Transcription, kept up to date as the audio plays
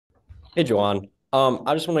Hey, Juwan.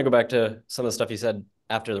 I just want to go back to some of the stuff you said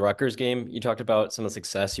after the Rutgers game. You talked about some of the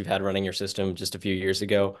success you've had running your system just a few years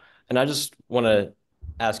ago. And I just want to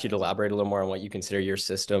ask you to elaborate a little more on what you consider your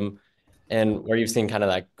system and where you've seen kind of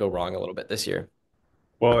that go wrong a little bit this year.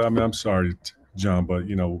 Well, I mean, I'm sorry, John, but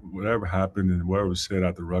whatever happened and whatever was said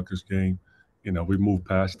at the Rutgers game, we moved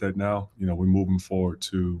past that now. We're moving forward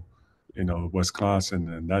to, Wisconsin,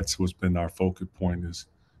 and that's what's been our focal point is,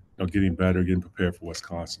 getting better, getting prepared for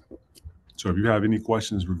Wisconsin. So if you have any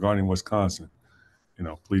questions regarding Wisconsin,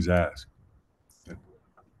 please ask.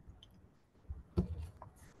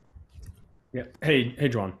 Yeah. Hey,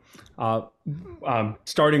 Juwan. Uh,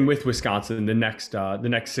 Starting with Wisconsin, the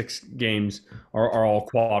next six games are all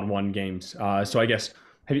quad one games. So I guess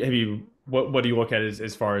what do you look at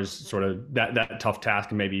as far as sort of that tough task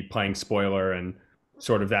and maybe playing spoiler and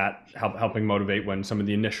sort of that helping motivate when some of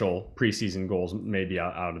the initial preseason goals may be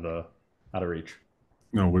out of reach.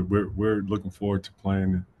 We're looking forward to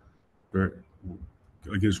playing very,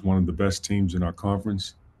 against one of the best teams in our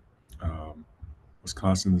conference. Um,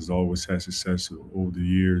 Wisconsin has always had success over the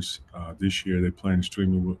years. This year, they're playing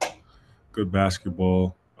extremely good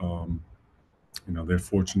basketball. They're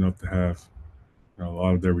fortunate enough to have a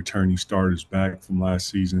lot of their returning starters back from last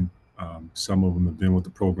season. Some of them have been with the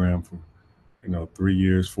program for 3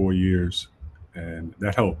 years, 4 years, and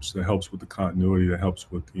that helps. That helps with the continuity. That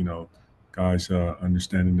helps with guys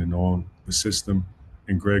understanding and knowing the system.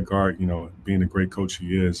 And Greg Gart, being a great coach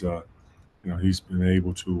he is, he's been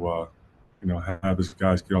able to have his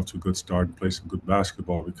guys get off to a good start and play some good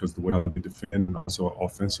basketball because the way how they defend and also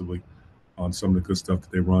offensively on some of the good stuff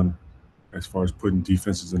that they run as far as putting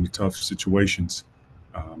defenses in tough situations.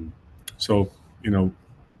 Um, so, you know,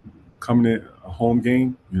 coming in a home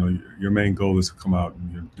game, your main goal is to come out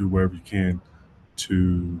and do wherever you can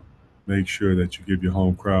to make sure that you give your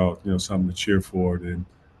home crowd, something to cheer for, and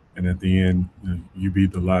at the end, you be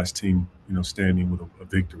the last team, standing with a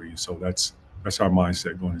victory. So that's our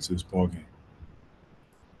mindset going into this ball game.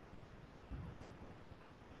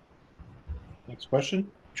 Next question.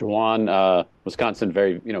 Juwan, Wisconsin,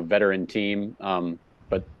 very veteran team,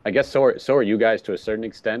 but I guess so are you guys to a certain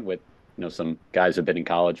extent. With some guys have been in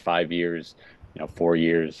college 5 years, 4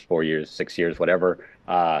 years, 4 years, 6 years, whatever.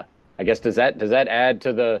 I guess does that add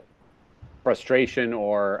to the frustration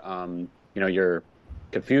or your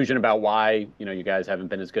confusion about why you guys haven't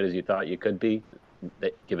been as good as you thought you could be,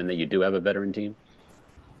 given that you do have a veteran team?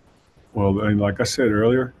 Well, and like I said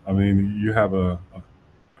earlier, I mean, you have a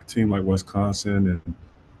team like Wisconsin and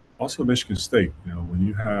also Michigan State. When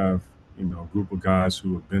you have a group of guys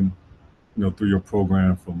who have been through your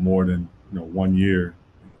program for more than 1 year.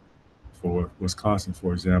 For Wisconsin,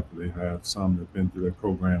 for example, they have some that have been through their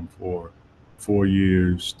program for 4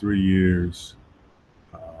 years, 3 years,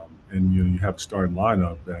 and you have a starting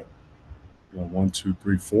lineup that one, two,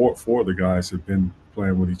 three, four of the guys have been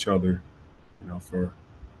playing with each other, for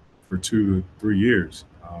 2 to 3 years,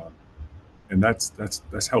 and that's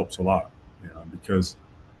helps a lot, because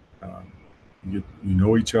um, you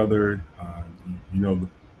know each other, you know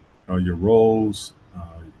your roles,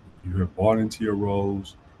 you have bought into your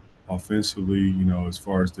roles offensively. As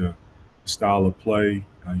far as the style of play,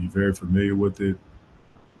 you're very familiar with it.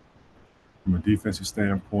 From a defensive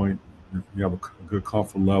standpoint, you have a good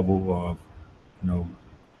comfort level of you know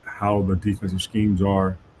how the defensive schemes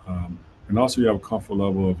are, and also you have a comfort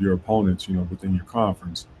level of your opponents. Within your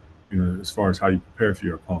conference. As far as how you prepare for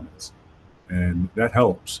your opponents, and that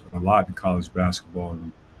helps a lot in college basketball.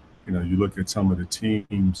 And you look at some of the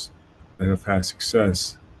teams that have had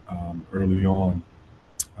success early on,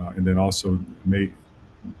 and then also may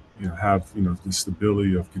have the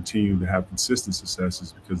stability of continuing to have consistent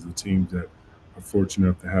successes because of the teams that are fortunate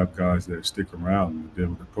enough to have guys that stick around and have been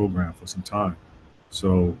with the program for some time.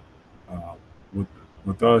 So uh, with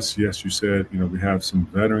with us, yes, you said we have some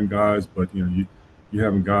veteran guys, but you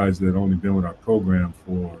having guys that only been with our program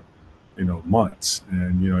for months,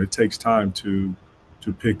 and it takes time to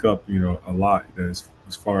pick up a lot as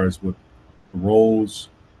far as what roles,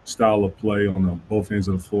 style of play on both ends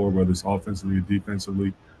of the floor, whether it's offensively or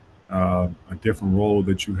defensively, a different role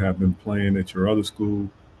that you have been playing at your other school.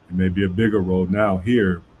 It may be a bigger role now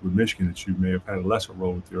here with Michigan that you may have had a lesser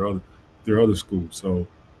role with your other school. So,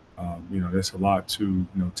 that's a lot to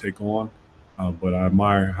take on. But I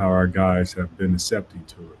admire how our guys have been accepting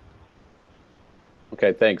to it.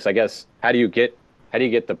 Okay, thanks. I guess how do you get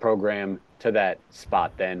the program to that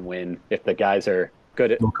spot then when if the guys are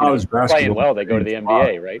good at Well, college playing basketball well, they go to is the hard,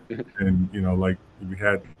 NBA, right? and like we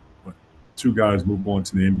had what, two guys move on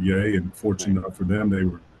to the NBA, and Right. fortunate for them, they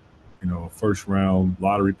were first round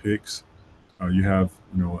lottery picks. You have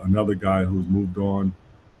another guy who's moved on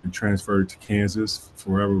and transferred to Kansas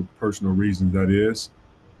for whatever personal reason that is.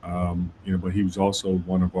 But he was also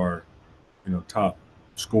one of our, top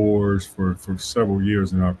scorers for several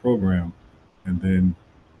years in our program. And then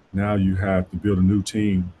now you have to build a new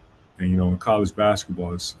team. And, in college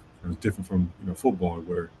basketball, it's different from, football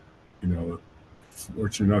where,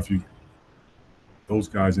 fortunate enough, those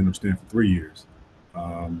guys end up staying for 3 years.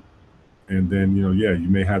 And then, you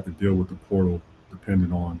may have to deal with the portal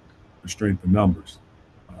depending on the strength of numbers.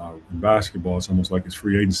 In basketball, it's almost like it's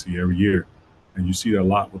free agency every year. And you see that a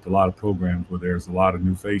lot with a lot of programs where there's a lot of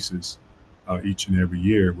new faces each and every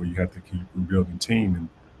year where you have to keep rebuilding team. And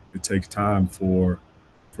it takes time for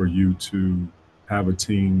you to have a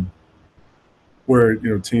team where,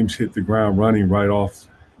 teams hit the ground running right off,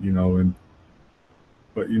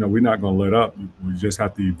 but we're not going to let up. We just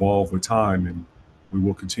have to evolve with time, and we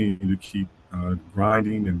will continue to keep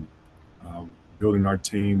grinding and building our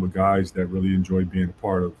team with guys that really enjoy being a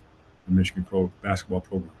part of the Michigan Pro basketball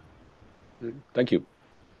program. Thank you.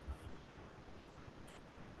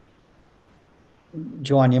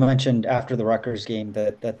 Juwan, you mentioned after the Rutgers game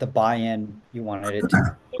that the buy-in, you wanted it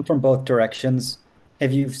to come from both directions.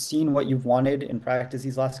 Have you seen what you've wanted in practice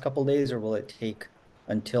these last couple of days, or will it take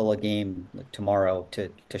until a game like tomorrow to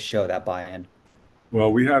show that buy-in?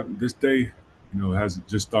 Well, we have this day, hasn't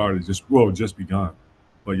just started, just begun.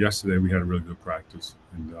 But yesterday we had a really good practice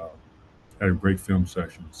and had a great film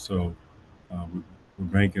session. So we're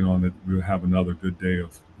banking on that we'll have another good day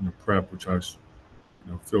of prep, which I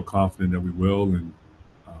feel confident that we will. And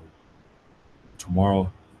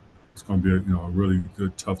tomorrow it's going to be a really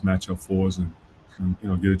good, tough matchup for us, and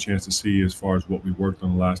get a chance to see as far as what we worked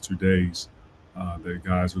on the last 2 days. The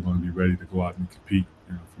guys are going to be ready to go out and compete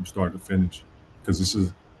from start to finish, because this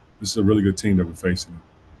is a really good team that we're facing,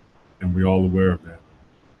 and we're all aware of that.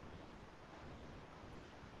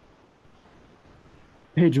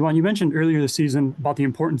 Hey, Juwan, you mentioned earlier this season about the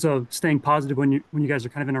importance of staying positive when you guys are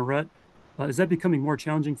kind of in a rut. Is that becoming more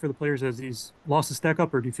challenging for the players as these losses stack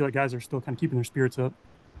up, or do you feel like guys are still kind of keeping their spirits up?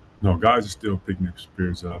 No, guys are still picking their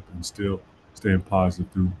spirits up and still staying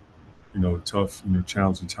positive through, tough,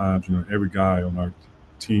 challenging times. Every guy on our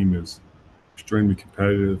team is extremely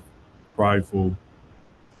competitive, prideful,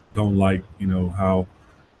 don't like, how,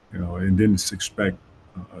 and didn't expect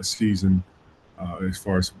a season as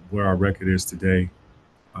far as where our record is today.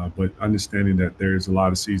 But understanding that there is a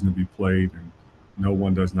lot of season to be played, and no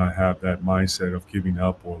one does not have that mindset of giving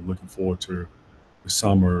up or looking forward to the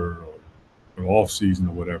summer or off season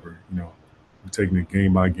or whatever. We're taking it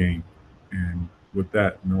game by game, and with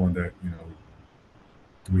that, knowing that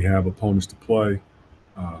we have opponents to play,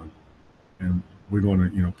 and we're going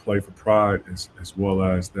to play for pride as well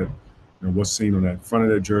as that what's seen on that front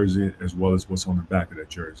of that jersey as well as what's on the back of that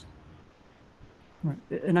jersey. Right.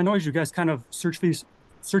 And I know as you guys kind of search for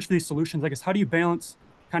these solutions, I guess, how do you balance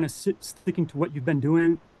kind of sticking to what you've been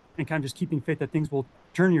doing and kind of just keeping faith that things will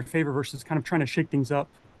turn in your favor versus kind of trying to shake things up,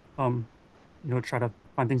 try to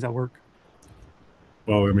find things that work?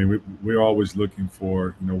 Well, I mean, we're always looking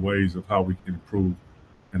for, ways of how we can improve.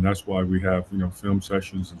 And that's why we have, film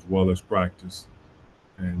sessions as well as practice.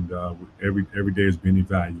 And every day is being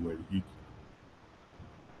evaluated.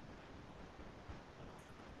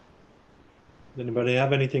 Anybody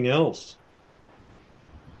have anything else?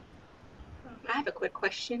 I have a quick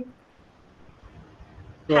question.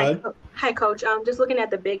 Go ahead. Hi, Coach. Just looking at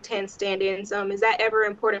the Big Ten standings, is that ever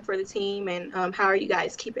important for the team, and how are you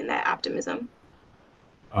guys keeping that optimism?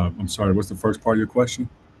 I'm sorry, what's the first part of your question?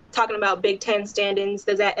 Talking about Big Ten standings,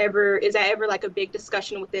 is that ever like a big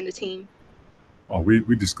discussion within the team? Oh,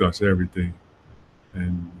 we discuss everything,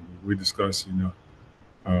 and we discuss,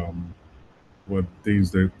 what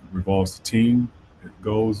things that revolves the team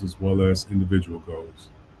goals as well as individual goals.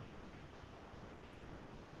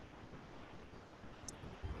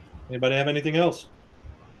 Anybody have anything else?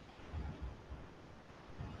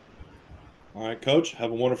 All right, Coach,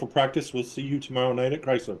 have a wonderful practice. We'll see you tomorrow night at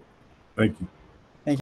Chrysler. Thank you.